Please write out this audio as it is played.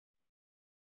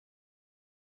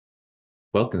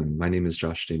Welcome, my name is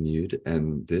Josh Demude,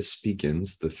 and this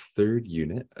begins the third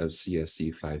unit of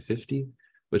CSE 550,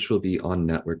 which will be on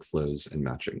network flows and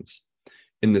matchings.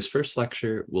 In this first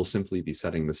lecture, we'll simply be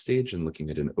setting the stage and looking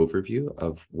at an overview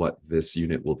of what this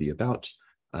unit will be about.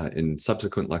 In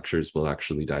subsequent lectures, we'll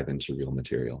actually dive into real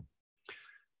material.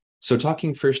 So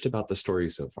talking first about the story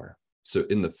so far. So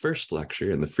in the first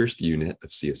lecture, in the first unit of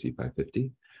CSE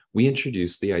 550, we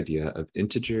introduced the idea of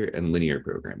integer and linear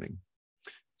programming.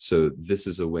 So this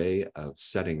is a way of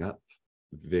setting up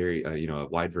a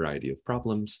wide variety of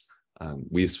problems.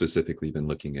 We've specifically been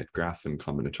looking at graph and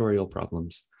combinatorial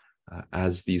problems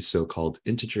as these so-called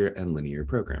integer and linear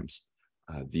programs.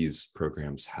 These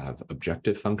programs have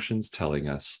objective functions telling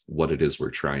us what it is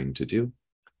we're trying to do.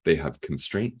 They have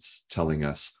constraints telling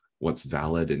us what's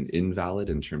valid and invalid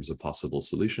in terms of possible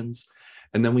solutions.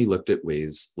 And then we looked at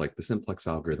ways like the simplex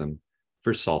algorithm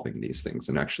for solving these things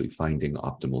and actually finding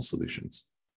optimal solutions.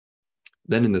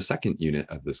 Then in the second unit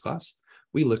of this class,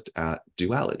 we looked at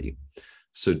duality.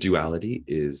 So duality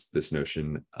is this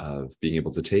notion of being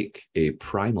able to take a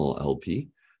primal LP,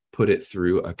 put it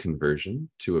through a conversion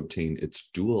to obtain its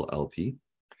dual LP,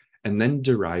 and then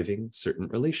deriving certain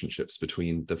relationships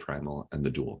between the primal and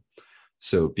the dual.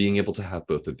 So being able to have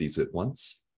both of these at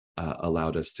once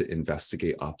allowed us to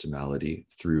investigate optimality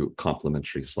through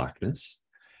complementary slackness.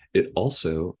 It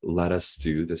also let us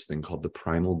do this thing called the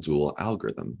primal dual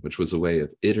algorithm, which was a way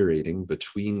of iterating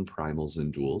between primals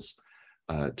and duals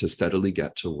to steadily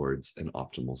get towards an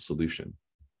optimal solution.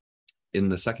 In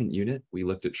the second unit, we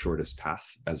looked at shortest path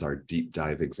as our deep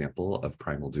dive example of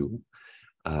primal dual.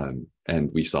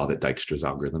 And we saw that Dijkstra's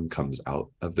algorithm comes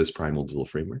out of this primal dual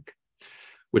framework,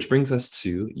 which brings us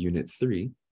to unit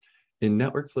 3. In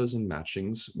network flows and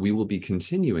matchings, we will be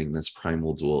continuing this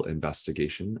primal dual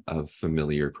investigation of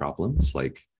familiar problems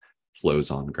like flows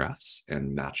on graphs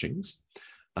and matchings,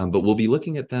 but we'll be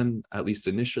looking at them at least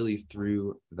initially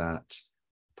through that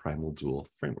primal dual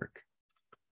framework.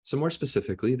 So more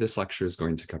specifically, this lecture is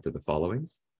going to cover the following.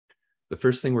 The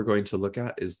first thing we're going to look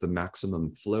at is the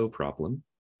maximum flow problem,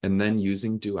 and then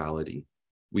using duality,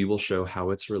 we will show how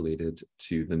it's related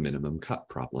to the minimum cut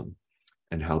problem,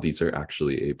 and how these are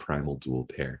actually a primal dual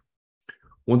pair.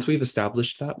 Once we've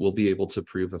established that, we'll be able to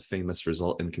prove a famous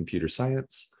result in computer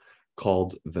science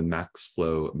called the max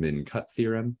flow min cut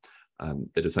theorem.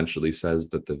 It essentially says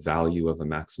that the value of a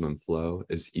maximum flow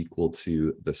is equal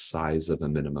to the size of a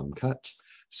minimum cut.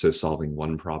 So solving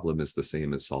one problem is the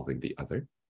same as solving the other.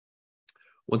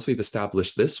 Once we've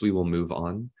established this, we will move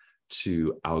on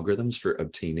to algorithms for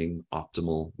obtaining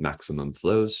optimal maximum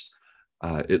flows.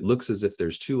 It looks as if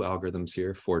there's two algorithms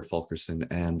here, Ford-Fulkerson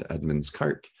and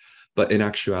Edmonds-Karp, but in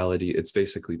actuality, it's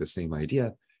basically the same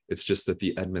idea. It's just that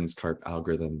the Edmonds-Karp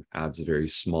algorithm adds a very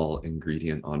small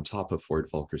ingredient on top of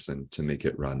Ford-Fulkerson to make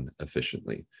it run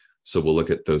efficiently. So we'll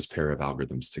look at those pair of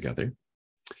algorithms together.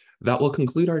 That will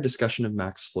conclude our discussion of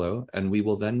max flow, and we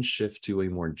will then shift to a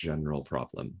more general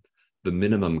problem, the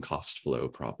minimum cost flow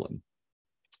problem.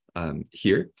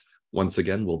 Here, once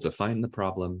again, we'll define the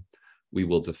problem. We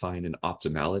will define an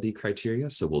optimality criteria.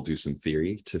 So we'll do some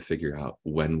theory to figure out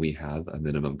when we have a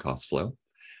minimum cost flow.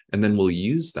 And then we'll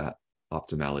use that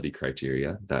optimality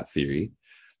criteria, that theory,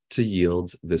 to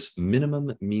yield this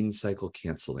minimum mean cycle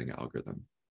canceling algorithm.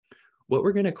 What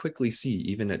we're going to quickly see,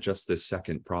 even at just this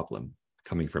second problem,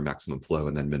 coming from maximum flow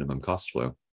and then minimum cost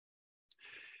flow,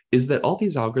 is that all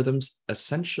these algorithms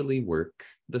essentially work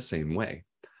the same way.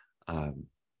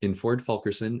 In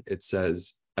Ford-Fulkerson, it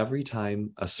says, every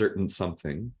time a certain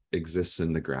something exists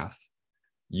in the graph,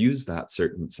 use that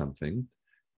certain something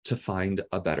to find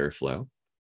a better flow,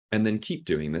 and then keep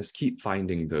doing this, keep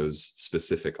finding those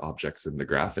specific objects in the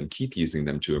graph and keep using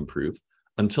them to improve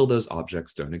until those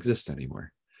objects don't exist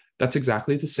anymore. That's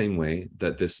exactly the same way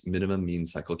that this minimum mean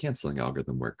cycle canceling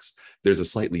algorithm works. There's a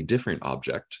slightly different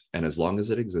object, and as long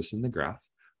as it exists in the graph,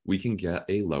 we can get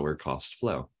a lower cost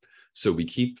flow. So we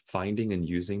keep finding and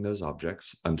using those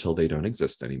objects until they don't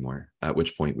exist anymore, at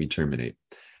which point we terminate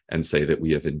and say that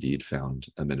we have indeed found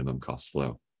a minimum cost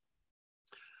flow.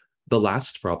 The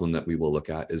last problem that we will look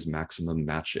at is maximum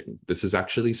matching. This is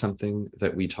actually something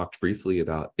that we talked briefly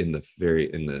about in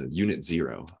the unit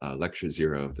 0, lecture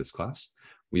 0 of this class.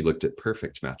 We looked at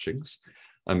perfect matchings.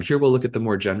 Here we'll look at the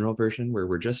more general version where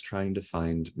we're just trying to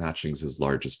find matchings as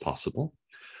large as possible.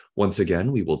 Once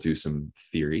again, we will do some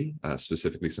theory,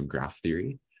 specifically some graph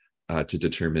theory, to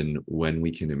determine when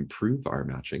we can improve our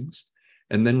matchings.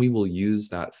 And then we will use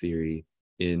that theory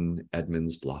in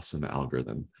Edmonds' Blossom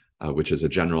algorithm, which is a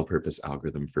general purpose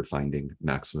algorithm for finding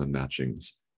maximum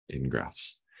matchings in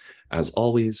graphs. As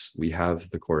always, we have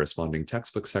the corresponding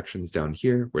textbook sections down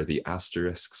here where the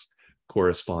asterisks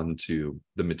correspond to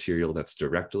the material that's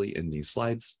directly in these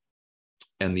slides.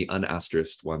 And the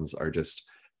unasterisked ones are just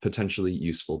potentially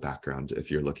useful background if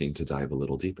you're looking to dive a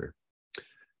little deeper.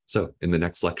 So in the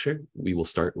next lecture, we will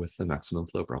start with the maximum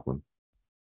flow problem.